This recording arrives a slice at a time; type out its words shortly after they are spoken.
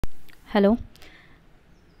Hello,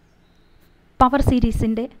 power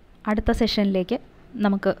സീരീസിൻ്റെ അടുത്ത സെഷനിലേക്ക്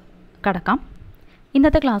നമുക്ക് കടക്കാം.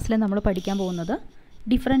 ഇന്നത്തെ ക്ലാസ്സിൽ നമ്മൾ പഠിക്കാൻ പോകുന്നത്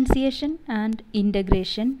differentiation and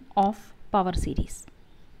integration of power series.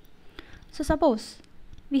 So suppose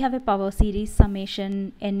we have a power series summation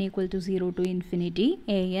n equal to 0 to infinity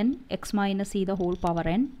an x minus e the whole power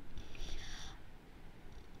n,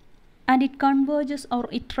 and it converges or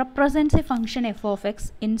it represents a function f of x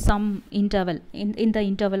in some interval in the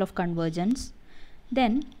interval of convergence.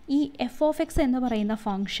 Then ഈ f of x എന്ന് പറയുന്ന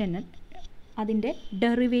function അതിൻ്റെ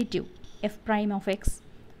derivative f prime of x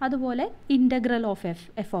അതുപോലെ integral of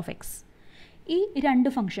f of x, ഈ രണ്ട്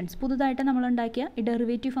functions പുതുതായിട്ട് നമ്മൾ ഉണ്ടാക്കിയ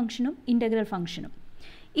ഡെറിവേറ്റീവ് ഫംഗ്ഷനും ഇൻ്റഗ്രൽ ഫംഗ്ഷനും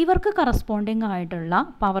ഇവർക്ക് കറസ്പോണ്ടിങ് ആയിട്ടുള്ള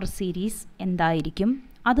പവർ സീരീസ് എന്തായിരിക്കും,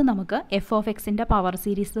 അത് നമുക്ക് എഫ് ഓഫ് എക്സിൻ്റെ പവർ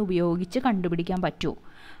സീരീസ് ഉപയോഗിച്ച് കണ്ടുപിടിക്കാൻ പറ്റുമോ,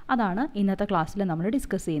 അതാണ് ഇന്നത്തെ ക്ലാസ്സിൽ നമ്മൾ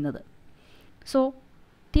ഡിസ്കസ് ചെയ്യുന്നത്. So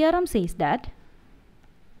theorem says that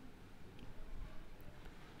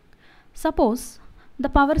suppose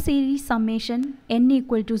the power series summation n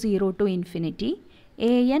equal to 0 to infinity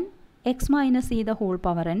an x minus e the whole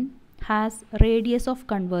power n has radius of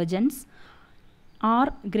convergence r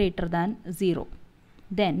greater than 0.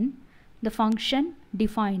 Then the function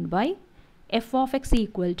defined by f of x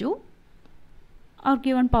equal to our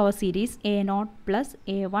given power series a0 plus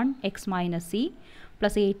a1 x minus c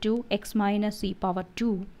plus a2 x minus c power 2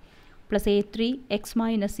 plus a3 x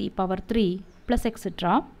minus c power 3 plus etc.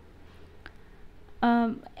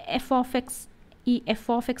 f of x ഈ f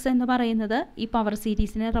of x എന്ന് പറയുന്നത് ഈ power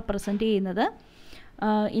സീരീസിനെ represent ചെയ്യുന്നത്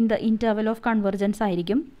in the interval of convergence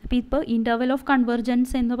ആയിരിക്കും. അപ്പോൾ ഇപ്പോൾ interval of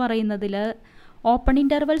convergence എന്ന് പറയുന്നതിൽ open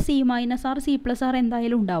interval C minus R C plus R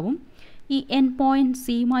എന്തായാലും ഉണ്ടാവും. ഈ എൻ പോയിൻറ്റ്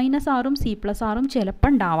സി മൈനസ് ആറും സി പ്ലസ് ആറും ചിലപ്പോൾ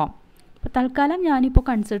ഉണ്ടാവാം. അപ്പോൾ തൽക്കാലം ഞാനിപ്പോൾ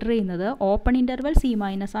കൺസിഡർ ചെയ്യുന്നത് open interval C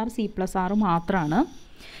minus R C plus R മാത്രമാണ്.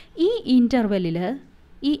 ഈ ഇൻ്റർവെല്ലിൽ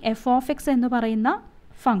ഈ എഫ് ഓഫ് എക്സ് എന്ന് പറയുന്ന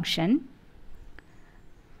ഫംഗ്ഷൻ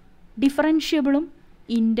ഡിഫറൻഷ്യബിളും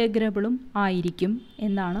ഇൻ്റഗ്രബിളും ആയിരിക്കും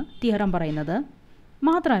എന്നാണ് തിയറം പറയുന്നത്.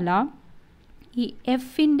 മാത്രമല്ല ഈ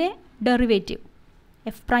എഫിൻ്റെ derivative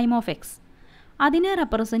F prime of X അതിനെ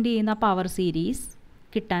റെപ്രസെൻ്റ് ചെയ്യുന്ന പവർ സീരീസ്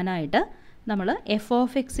കിട്ടാനായിട്ട് നമ്മൾ എഫ്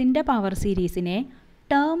ഓഫ് എക്സിൻ്റെ പവർ സീരീസിനെ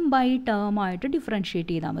ടേം ബൈ ടേം ആയിട്ട്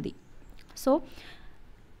ഡിഫറൻഷ്യേറ്റ് ചെയ്താൽ മതി. So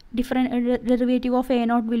derivative of A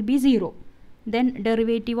not will be 0. Then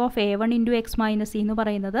derivative of a1 into X minus C എന്ന്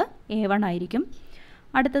പറയുന്നത് a1 ആയിരിക്കും.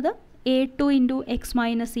 അടുത്തത് a2 into X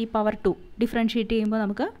minus C power 2 differentiate ചെയ്യുമ്പോൾ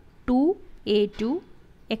നമുക്ക് 2a2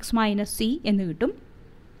 എക്സ് മൈനസ് സി എന്ന് കിട്ടും.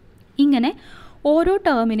 ഇങ്ങനെ ഓരോ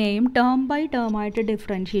ടേമിനെയും ടേം ബൈ ടേം ആയിട്ട്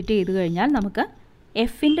ഡിഫറൻഷ്യേറ്റ് ചെയ്ത് കഴിഞ്ഞാൽ നമുക്ക്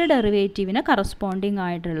എഫിൻ്റെ ഡെറിവേറ്റീവിന് കറസ്പോണ്ടിങ്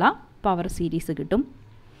ആയിട്ടുള്ള പവർ സീരീസ് കിട്ടും.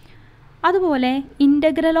 അതുപോലെ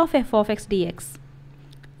integral of F of X D X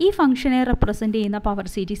ഈ ഫംഗ്ഷനെ റെപ്രസെൻ്റ് ചെയ്യുന്ന പവർ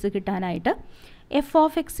സീരീസ് കിട്ടാനായിട്ട് എഫ്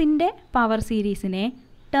ഓഫ് എക്സിൻ്റെ power സീരീസിനെ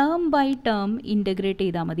term by term integrate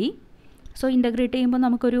ചെയ്താൽ മതി. സോ ഇൻ്റഗ്രേറ്റ് ചെയ്യുമ്പോൾ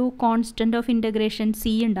നമുക്കൊരു കോൺസ്റ്റൻറ്റ് ഓഫ് ഇൻ്റഗ്രേഷൻ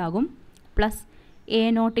സി ഉണ്ടാകും. പ്ലസ് എ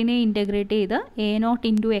നോട്ടിനെ ഇൻ്റഗ്രേറ്റ് ചെയ്ത് A naught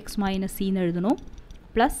into X minus C എന്ന് എഴുതുന്നു.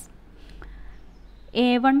 Plus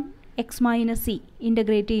a1 X minus C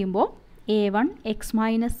integrate ചെയ്യുമ്പോൾ a1 X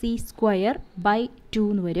minus C square by 2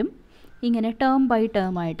 എന്ന് വരും. ഇങ്ങനെ ടേം ബൈ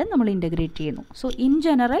ടേം ആയിട്ട് നമ്മൾ ഇൻ്റഗ്രേറ്റ് ചെയ്യുന്നു. So in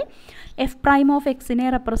general F prime of എക്സിനെ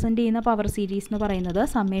represent ചെയ്യുന്ന പവർ സീരീസ് എന്ന് പറയുന്നത്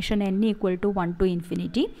summation n equal to 1 to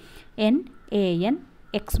infinity n an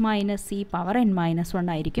X minus C power n minus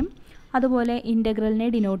 1 ആയിരിക്കും. അതുപോലെ ഇൻ്റഗ്രലിനെ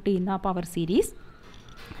ഡിനോട്ട് ചെയ്യുന്ന power series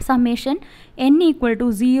summation n equal to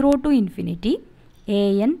 0 to infinity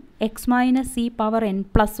an X minus C power n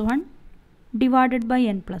plus 1 divided by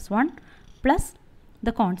n plus 1 plus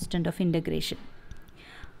the constant of integration.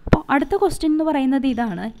 അപ്പോൾ അടുത്ത question എന്ന് പറയുന്നത്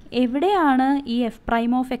ഇതാണ്: എവിടെയാണ് ഈ F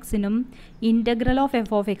prime of എക്സിനും integral of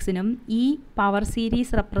F of എക്സിനും ഈ power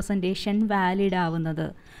series representation valid ആവുന്നത്?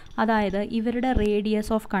 അതായത് ഇവരുടെ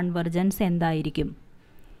റേഡിയസ് ഓഫ് കൺവെർജൻസ് എന്തായിരിക്കും?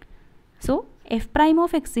 So F prime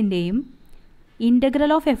of എക്സിൻ്റെയും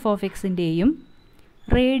integral of F of എക്സിൻ്റെയും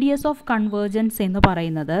radius of convergence എന്ന്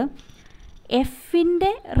പറയുന്നത് എഫിൻ്റെ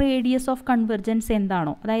റേഡിയസ് ഓഫ് കൺവെർജൻസ്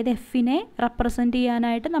എന്താണോ, അതായത് എഫിനെ റെപ്രസെൻ്റ്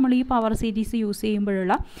ചെയ്യാനായിട്ട് നമ്മൾ ഈ പവർ സീരീസ് യൂസ്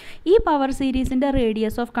ചെയ്യുമ്പോഴുള്ള ഈ പവർ സീരീസിൻ്റെ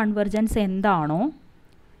റേഡിയസ് ഓഫ് കൺവെർജൻസ് എന്താണോ,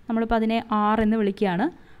 നമ്മളിപ്പോൾ അതിനെ ആർ എന്ന് വിളിക്കുകയാണ്,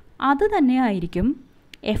 അത് തന്നെ ആയിരിക്കും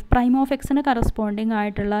എഫ് പ്രൈം ഓഫ് എക്സിന് കറസ്പോണ്ടിങ്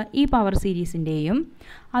ആയിട്ടുള്ള ഈ പവർ സീരീസിൻ്റെയും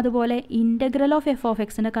അതുപോലെ ഇൻ്റഗ്രൽ ഓഫ് എഫ് ഓഫ്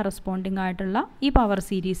എക്സിന് കറസ്പോണ്ടിങ് ആയിട്ടുള്ള ഈ പവർ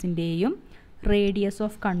സീരീസിൻ്റെയും റേഡിയസ്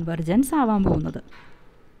ഓഫ് കൺവെർജൻസ് ആവാൻ പോകുന്നത്.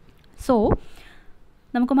 സോ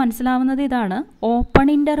നമുക്ക് മനസ്സിലാവുന്നത് ഇതാണ്: open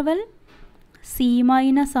interval C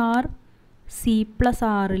minus R C plus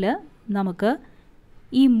ആറിൽ നമുക്ക്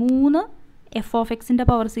ഈ 3 എഫ് ഓഫ് എക്സിൻ്റെ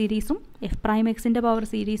പവർ സീരീസും എഫ് പ്രൈം എക്സിൻ്റെ പവർ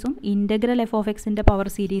സീരീസും ഇൻ്റഗ്രൽ എഫ് ഓഫ് എക്സിൻ്റെ പവർ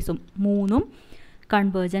സീരീസും 3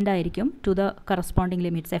 കൺവേർജൻ്റ് ആയിരിക്കും to the corresponding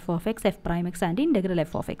limits F of X, F prime X and integral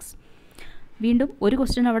F of X. വീണ്ടും ഒരു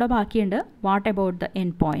ക്വസ്റ്റ്യൻ അവിടെ ബാക്കിയുണ്ട്. What about the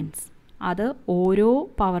N points? അത് ഓരോ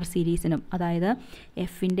പവർ സീരീസിനും, അതായത്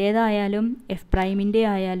എഫിൻ്റേതായാലും എഫ് പ്രൈമിൻ്റെ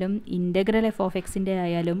ആയാലും ഇൻ്റഗ്രൽ എഫ് ഓഫ് എക്സിൻ്റെ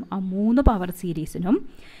ആയാലും ആ 3 പവർ സീരീസിനും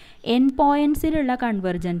എൻ പോയിൻറ്റ്സിലുള്ള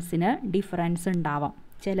കൺവെർജൻസിന് ഡിഫറൻസ് ഉണ്ടാവാം.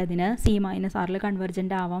 ചിലതിന് C-R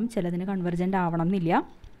കൺവെർജൻ്റ് ആവാം, ചിലതിന് കൺവെർജൻ്റ് ആവണം എന്നില്ല.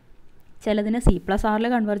 ചിലതിന് C+R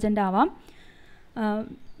കൺവെർജൻ്റ് ആവാം,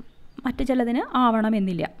 മറ്റു ചിലതിന്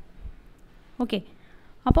ആവണമെന്നില്ല. ഓക്കെ,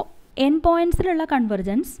 അപ്പോൾ എൻ പോയിൻറ്റ്സിലുള്ള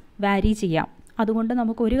കൺവെർജൻസ് വാരി ചെയ്യാം. അതുകൊണ്ട്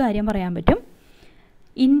നമുക്കൊരു കാര്യം പറയാൻ പറ്റും,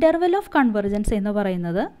 ഇൻ്റർവെൽ ഓഫ് കൺവെർജൻസ് എന്ന്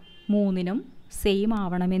പറയുന്നത് 3നും സെയിം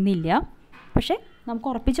ആവണമെന്നില്ല. പക്ഷേ നമുക്ക്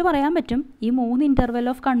ഉറപ്പിച്ച് പറയാൻ പറ്റും ഈ 3 interval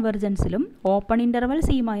of കൺവെർജൻസിലും open interval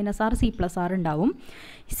C-R, C+R ഉണ്ടാവും.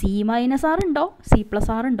 C-R ഉണ്ടോ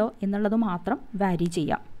C+R ഉണ്ടോ എന്നുള്ളത് മാത്രം വാരി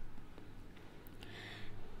ചെയ്യാം.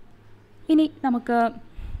 ഇനി നമുക്ക്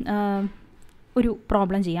ഒരു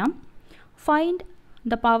പ്രോബ്ലം ചെയ്യാം. Find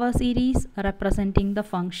the power series representing the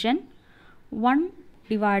function 1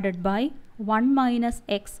 divided by 1 minus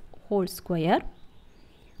x whole square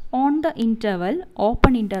on the interval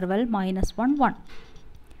open interval -1 1.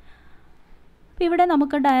 അപ്പോൾ ഇവിടെ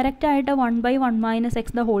നമുക്ക് ഡയറക്റ്റ് ആയിട്ട് 1/1 minus x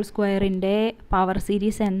the whole squareൻ്റെ power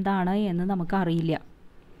series എന്താണ് എന്ന് നമുക്ക് അറിയില്ല.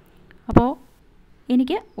 അപ്പോൾ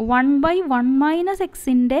എനിക്ക് 1/1 minus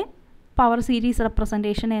xൻ്റെ പവർ സീരീസ്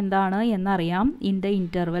റെപ്രസെൻറ്റേഷൻ എന്താണ് എന്നറിയാം ഇൻ ദ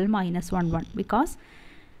ഇൻ്റർവൽ -1 1, ബിക്കോസ്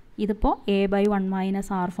ഇതിപ്പോൾ A/1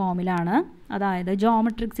 - R ഫോമിലാണ്, അതായത്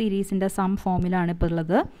ജോമെട്രിക് സീരീസിൻ്റെ സം ഫോമിലാണ് ഇപ്പോൾ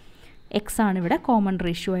ഉള്ളത്. എക്സ് ആണ് ഇവിടെ കോമൺ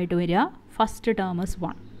റേഷ്യോ ആയിട്ട് വരിക. First term is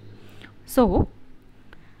 1. So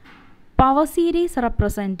power series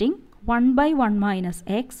representing 1/1 minus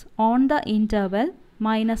x on the interval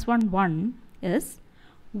 -1 1 is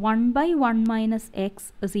 1/1 minus x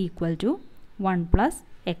is equal to 1 plus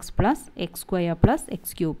x plus x square plus x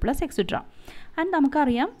cube plus etc. And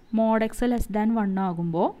നമുക്കറിയാം mode X less than 1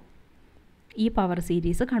 ആകുമ്പോൾ ഈ power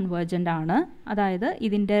series convergent ആണ്. അതായത്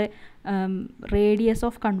ഇതിൻ്റെ radius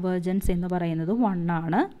of convergence എന്ന് പറയുന്നത് 1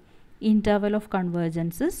 ആണ്. Interval of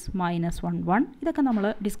കൺവേർജൻസസ് -1 1. ഇതൊക്കെ നമ്മൾ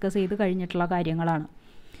ഡിസ്കസ് ചെയ്ത് കഴിഞ്ഞിട്ടുള്ള കാര്യങ്ങളാണ്.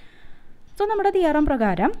 സോ നമ്മുടെ തിയറം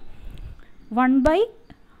പ്രകാരം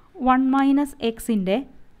 1/1 minus എക്സിൻ്റെ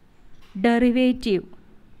ഡെറിവേറ്റീവ്,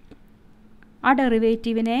 ആ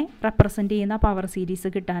ഡെറിവേറ്റീവിനെ റെപ്രസെൻ്റ് ചെയ്യുന്ന പവർ സീരീസ്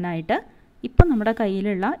കിട്ടാനായിട്ട് ഇപ്പം നമ്മുടെ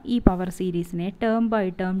കയ്യിലുള്ള ഈ power സീരീസിനെ term by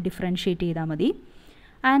term differentiate ചെയ്താൽ മതി.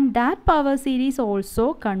 And that power series also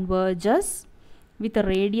converges with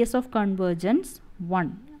radius of convergence 1.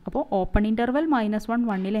 അപ്പോൾ ഓപ്പൺ ഇൻ്റർവൽ -1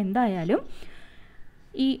 1 എന്തായാലും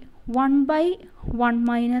ഈ 1/1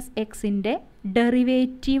 minus എക്സിൻ്റെ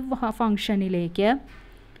ഡെറിവേറ്റീവ് ഫംഗ്ഷനിലേക്ക്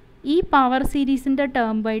ഈ power സീരീസിൻ്റെ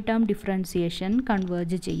term by term differentiation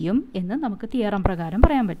converge ചെയ്യും എന്ന് നമുക്ക് തിയറം പ്രകാരം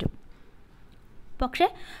പറയാൻ പറ്റും. പക്ഷേ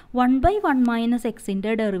 1/1 minus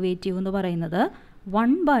എക്സിൻ്റെ ഡെറിവേറ്റീവ് എന്ന് പറയുന്നത്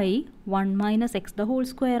 1/1 minus x the whole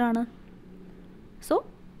square ആണ്. സോ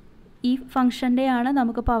ഈ ഫംഗ്ഷൻ്റെയാണ്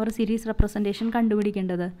നമുക്ക് പവർ സീരീസ് റെപ്രസെൻറ്റേഷൻ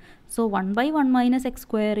കണ്ടുപിടിക്കേണ്ടത്. സോ 1/1 minus x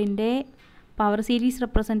സ്ക്വയറിൻ്റെ പവർ സീരീസ്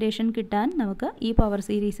റെപ്രസെൻറ്റേഷൻ കിട്ടാൻ നമുക്ക് ഈ power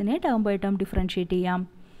സീരീസിനെ term by term differentiate ചെയ്യാം.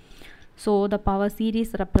 So the power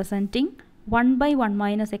series representing 1/1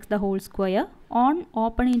 minus x the whole square on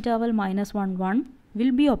open interval -1 1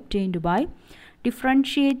 will be obtained by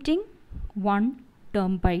differentiating 1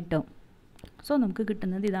 term by term. So നമുക്ക്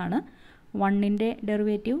കിട്ടുന്നത് ഇതാണ്. 1ൻ്റെ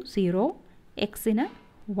derivative 0, എക്സിന്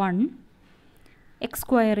 1, X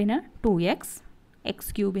സ്ക്വയറിന് 2x,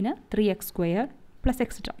 X ക്യൂബിന് 3x square plus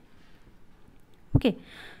etcetera. Okay,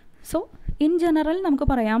 so in general നമുക്ക്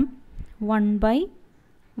പറയാം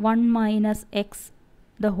 1/1 minus x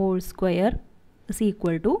the whole square is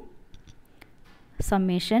equal to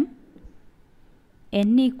summation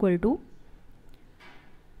n equal to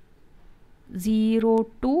 0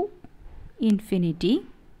 to infinity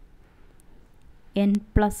n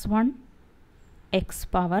plus 1 x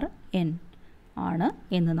power n ആണ്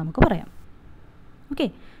എന്ന് നമുക്ക് പറയാം. Okay,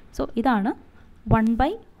 so ഇതാണ്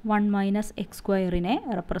 1/1 minus x സ്ക്വയറിനെ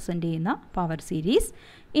represent ചെയ്യുന്ന power series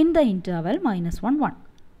in the interval -1 1.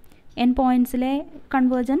 N പോയിൻറ്റ്സിലെ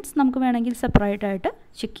convergence നമുക്ക് വേണമെങ്കിൽ separate ആയിട്ട്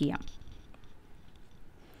check ചെയ്യാം.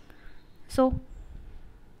 So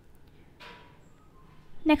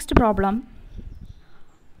next problem,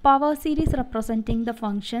 power series representing the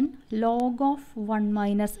function log of 1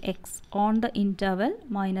 minus x on the interval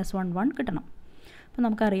 -1 1 കിട്ടണം. അപ്പോൾ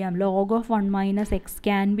നമുക്കറിയാം log of 1 minus x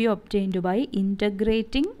can be obtained by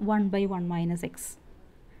integrating 1/1 minus x.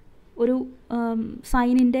 ഒരു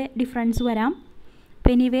സൈനിൻ്റെ difference വരാം.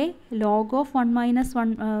 അപ്പോൾ anyway log of 1 minus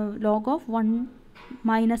 1 log of 1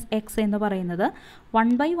 minus X എന്ന് പറയുന്നത്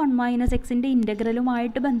 1/1 minus എക്സിൻ്റെ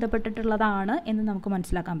ഇൻ്റഗ്രലുമായിട്ട് ബന്ധപ്പെട്ടിട്ടുള്ളതാണ് എന്ന് നമുക്ക്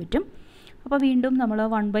മനസ്സിലാക്കാൻ പറ്റും. അപ്പോൾ വീണ്ടും നമ്മൾ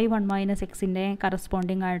 1/1 മൈനസ് എക്സിൻ്റെ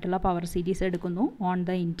കറസ്പോണ്ടിങ് ആയിട്ടുള്ള പവർ സീരീസ് എടുക്കുന്നു on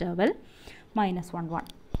the interval -1 1.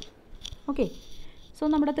 Okay, so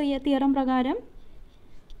നമ്മുടെ തിയറം പ്രകാരം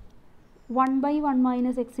 1/1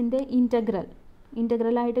 മൈനസ് എക്സിൻ്റെ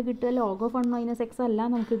ഇൻ്റഗ്രലായിട്ട് കിട്ടുക log of 1 മൈനസ് എക്സ് അല്ല,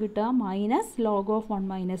 നമുക്ക് കിട്ടുക -log of 1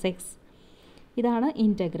 മൈനസ് എക്സ്. ഇതാണ്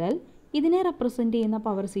ഇൻ്റഗ്രൽ. ഇതിനെ റെപ്രസെൻറ്റ് ചെയ്യുന്ന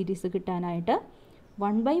പവർ സീരീസ് കിട്ടാനായിട്ട്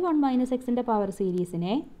 1/1 മൈനസ് എക്സിൻ്റെ power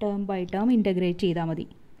സീരീസിനെ term by term integrate ചെയ്താൽ മതി.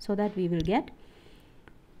 So that we will get,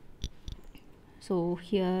 so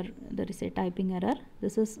here there is a typing error.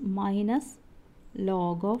 This is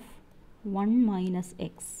 -log of 1 minus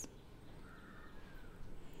x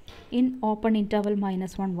in open interval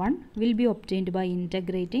 -1 1 will be obtained by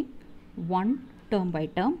integrating 1 term by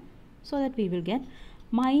term, so that we will get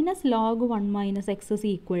 -log 1 minus x is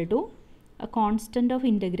equal to a constant of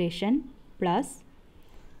integration plus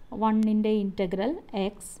 1 in the integral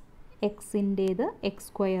x, x-ൻ്റേത് x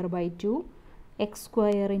square by 2, x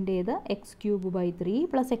square-ൻ്റേത് x cube by 3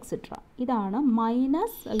 plus etc. ഇതാണ്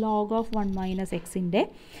 -log of 1 minus x-ൻ്റെ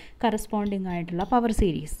corresponding ആയിട്ടുള്ള power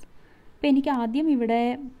series. അപ്പോൾ എനിക്ക് ആദ്യം ഇവിടെ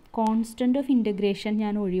constant of integration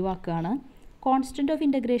ഞാൻ ഒഴിവാക്കുകയാണ്. Constant of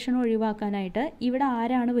integration ഒഴിവാക്കാനായിട്ട് ഇവിടെ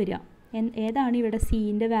ആരാണ് വരിക, ഏതാണ് ഇവിടെ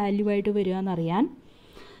സീൻ്റെ വാല്യൂ ആയിട്ട് വരിക എന്നറിയാൻ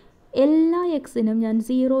എല്ലാ എക്സിനും ഞാൻ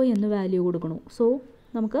 0 എന്ന് വാല്യൂ കൊടുക്കണു. സോ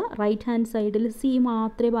നമുക്ക് റൈറ്റ് ഹാൻഡ് സൈഡിൽ സി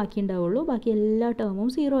മാത്രമേ ബാക്കി ഉണ്ടാവുള്ളൂ, ബാക്കി എല്ലാ ടേമും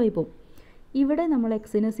 0 ആയി പോകും. ഇവിടെ നമ്മൾ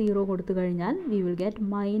എക്സിന് 0 കൊടുത്തു കഴിഞ്ഞാൽ we will get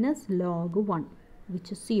 -log 1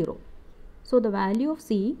 which is 0. So the value of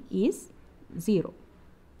C is 0.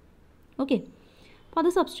 Okay, അപ്പോൾ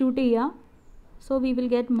അത് സബ്സ്റ്റിറ്റ്യൂട്ട് ചെയ്യുക. So we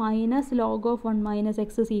will get -log of 1 minus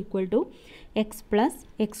x is equal to x plus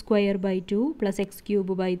x square by 2 plus x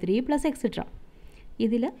cube by 3 plus etc.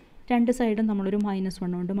 ഇതിൽ രണ്ട് സൈഡും നമ്മളൊരു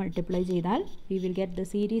 -1 കൊണ്ട് multiply ചെയ്താൽ we will get the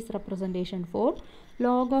series representation four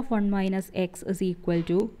log of 1 minus x is equal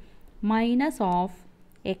to minus of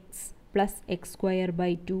x plus x square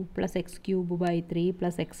by 2 plus x cube by 3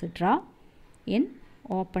 plus etc. in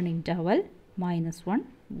open interval -1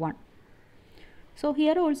 1. So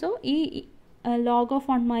here also ഈ log of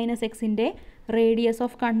 1 minus x-ൻ്റെ radius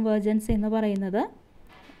of convergence എന്ന് പറയുന്നത്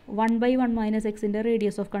 1/1 minus എക്സിൻ്റെ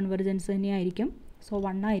radius of convergence തന്നെയായിരിക്കും. So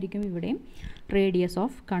 1 ആയിരിക്കും ഇവിടെയും radius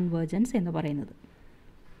of convergence എന്ന് പറയുന്നത്.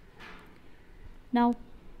 Now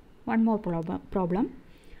one more problem.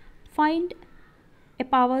 Find A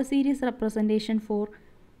power series representation four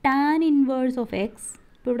tan inverse of X.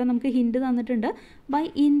 ഇപ്പോൾ ഇവിടെ നമുക്ക് ഹിൻഡ് തന്നിട്ടുണ്ട്. By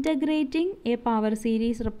integrating A power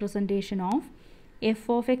series representation of F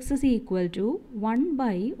of X is equal to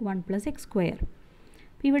 1/1 plus X square.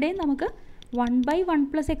 ഇവിടെ നമുക്ക് 1/1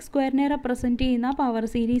 plus X സ്ക്വയറിനെ represent ചെയ്യുന്ന power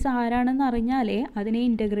series ആരാണെന്ന് അറിഞ്ഞാലേ അതിനെ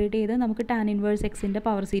integrate ചെയ്ത് നമുക്ക് ടാൻ ഇൻവേഴ്സ് എക്സിൻ്റെ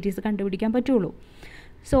പവർ സീരീസ് കണ്ടുപിടിക്കാൻ പറ്റുള്ളൂ.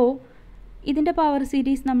 സോ ഇതിൻ്റെ പവർ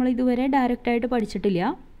സീരീസ് നമ്മൾ ഇതുവരെ ഡയറക്റ്റായിട്ട് പഠിച്ചിട്ടില്ല.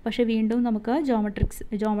 പക്ഷേ വീണ്ടും നമുക്ക്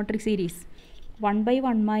geometric series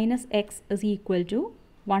 1/1 minus X is equal to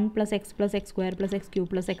 1 plus X square plus X cube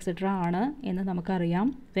plus etcetera ആണ് എന്ന് നമുക്കറിയാം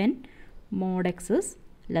when mod x is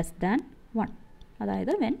less than 1,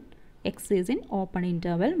 അതായത് when x is in open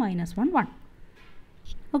interval -1 1.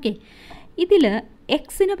 Okay, ഇതിൽ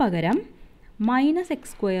എക്സിന് പകരം -x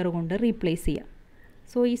സ്ക്വയർ കൊണ്ട് റീപ്ലേസ് ചെയ്യാം.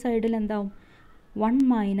 So ഈ സൈഡിൽ എന്താവും 1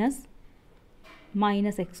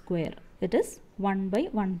 minus X square, it is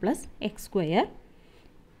 1/1 plus X square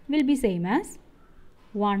will be same as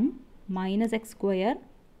 1 minus X square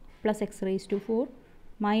plus X raise to 4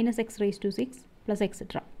 minus X raise to 6 plus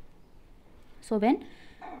etcetera. So when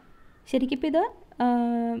ശരിക്കും ഇപ്പോൾ ഇത്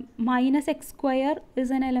 -x square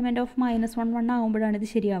is an element of -1 1 ആകുമ്പോഴാണ് ഇത്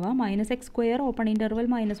ശരിയാവുക. -x square open interval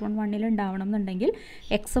 -1 1 ഉണ്ടാവണം എന്നുണ്ടെങ്കിൽ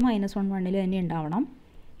x -1 1 തന്നെ ഉണ്ടാവണം.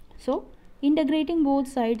 So integrating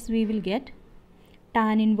both sides we will get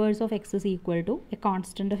tan inverse of x is equal to a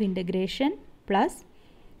constant of integration plus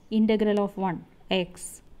integral of 1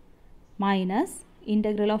 x minus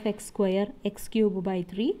integral of x square x cube by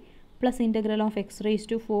 3 plus integral of x raised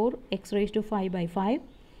to 4 x raised to 5 by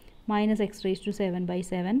 5 minus x raised to 7 by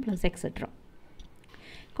 7 plus etc.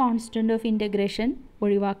 Constant of integration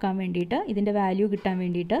ഒഴിവാക്കാൻ വേണ്ടിയിട്ട് ഇതിൻ്റെ value കിട്ടാൻ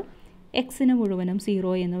വേണ്ടിയിട്ട് എക്സിന് മുഴുവനും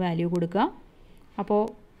 0 എന്ന് value കൊടുക്കുക. അപ്പോൾ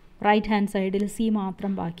റൈറ്റ് ഹാൻഡ് സൈഡിൽ സി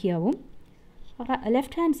മാത്രം ബാക്കിയാവും.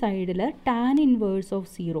 ലെഫ്റ്റ് ഹാൻഡ് സൈഡിൽ tan inverse of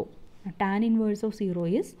 0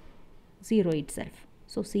 is 0 it self.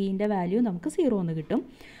 So സീൻ്റെ value നമുക്ക് 0 എന്ന് കിട്ടും.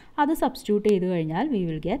 അത് സബ്സ്റ്റിറ്റ്യൂട്ട് ചെയ്ത് കഴിഞ്ഞാൽ we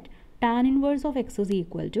will get tan inverse of X is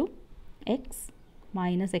equal to X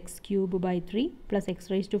minus X cube by 3 plus X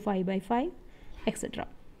raise to 5 by 5 etcetera.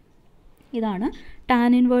 ഇതാണ് tan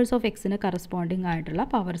inverse of എക്സിന് corresponding ആയിട്ടുള്ള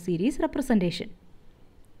power series representation.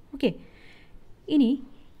 Okay, ഇനി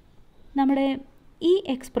നമ്മുടെ ഈ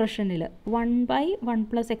എക്സ്പ്രഷനിൽ 1/1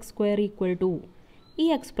 + x² ഈ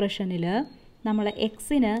എക്സ്പ്രഷനിൽ നമ്മൾ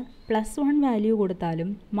എക്സിന് +1 വാല്യൂ കൊടുത്താലും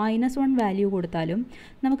 -1 വാല്യൂ കൊടുത്താലും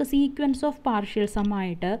നമുക്ക് സീക്വൻസ് ഓഫ് പാർഷ്യൽ സം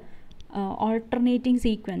ആയിട്ട് ഓൾട്ടർനേറ്റിംഗ്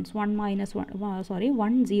സീക്വൻസ് 1 0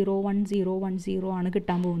 1 0 1 0 ആണ്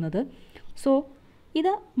കിട്ടാൻ പോകുന്നത്. സോ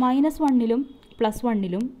ഇത് -1ലും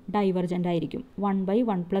 +1ലും ഡൈവർജൻ്റ് ആയിരിക്കും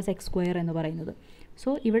 1/1 + x² എന്ന് പറയുന്നത്. സോ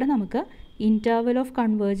ഇവിടെ നമുക്ക് ഇൻ്റർവൽ ഓഫ്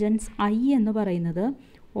കൺവേർജൻസ് I എന്ന് പറയുന്നത്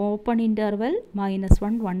ഓപ്പൺ ഇൻ്റർവൽ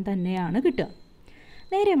 -1 1 തന്നെയാണ് കിട്ടുക.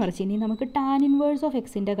 നേരെ മറിച്ച് ഇനി നമുക്ക് ടാൻ ഇൻവേഴ്സ് ഓഫ്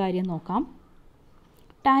എക്സിൻ്റെ കാര്യം നോക്കാം.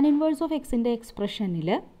 ടാൻ ഇൻവേഴ്സ് ഓഫ് എക്സിൻ്റെ എക്സ്പ്രഷനിൽ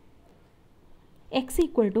x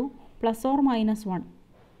 = +or-1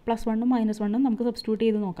 +1ഉം -1ഉം നമുക്ക് സബ്സ്റ്റിറ്റ്യൂട്ട്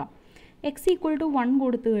ചെയ്ത് നോക്കാം. x = 1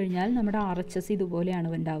 കൊടുത്തു കഴിഞ്ഞാൽ നമ്മുടെ RHS ഇതുപോലെയാണ്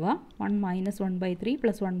ഉണ്ടാവുക 1 - 1/3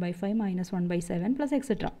 + 1/5 - 1/7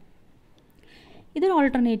 etc. ഇതൊരു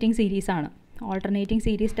ഓൾട്ടർനേറ്റിംഗ് സീരീസ് ആണ്. ഓൾട്ടർനേറ്റിംഗ്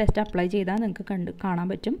സീരീസ് ടെസ്റ്റ് അപ്ലൈ ചെയ്താൽ നിങ്ങൾക്ക് കാണാൻ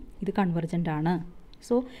പറ്റും ഇത് കൺവെർജൻ്റ് ആണ്.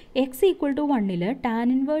 സോ x = 1ൽ ടാൻ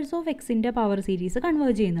ഇൻവേഴ്സ് ഓഫ് എക്സിൻ്റെ പവർ സീരീസ്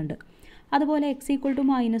കൺവേർജ് ചെയ്യുന്നുണ്ട്. അതുപോലെ x =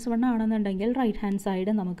 -1 ആണെന്നുണ്ടെങ്കിൽ റൈറ്റ് ഹാൻഡ്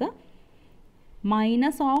സൈഡ് നമുക്ക് -1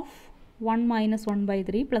 -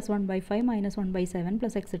 1/3 + 1/5 - 1/7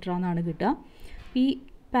 etc. എന്നാണ് കിട്ടുക. ഈ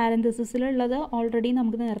പാരന്തസിസിലുള്ളത് ഓൾറെഡി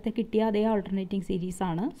നമുക്ക് നേരത്തെ കിട്ടിയ അതേ ഓൾട്ടർനേറ്റിംഗ് സീരീസ്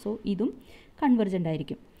ആണ്. സോ ഇതും കൺവെർജൻ്റ്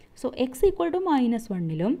ആയിരിക്കും. So x =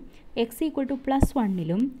 -1ലും x =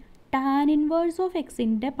 +1ലും tan inverse of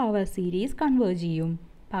എക്സിൻ്റെ പവർ സീരീസ് കൺവേർജ് ചെയ്യും.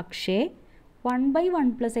 പക്ഷേ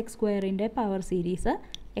 1/1 + x² power series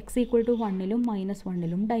x = 1ലും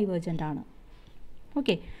 -1ലും divergent ആണ്.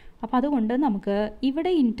 ഓക്കെ, അപ്പോൾ അതുകൊണ്ട് നമുക്ക്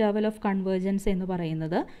ഇവിടെ ഇൻ്റർവൽ ഓഫ് കൺവേർജൻസ് എന്ന്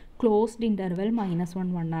പറയുന്നത് ക്ലോസ്ഡ് ഇൻ്റർവൽ -1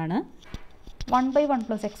 1 ആണ്. 1/1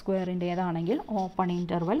 + x²ആണെങ്കിൽ ഓപ്പൺ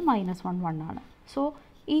ഇൻ്റർവൽ -1 1 ആണ്. സോ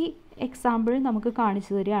ഈ എക്സാമ്പിൾ നമുക്ക്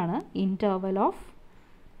കാണിച്ചു തരികയാണ് interval of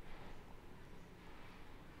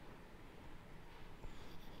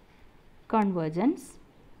convergence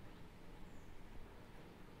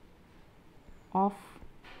of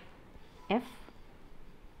f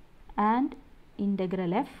and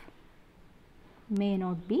integral f may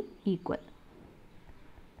not be equal.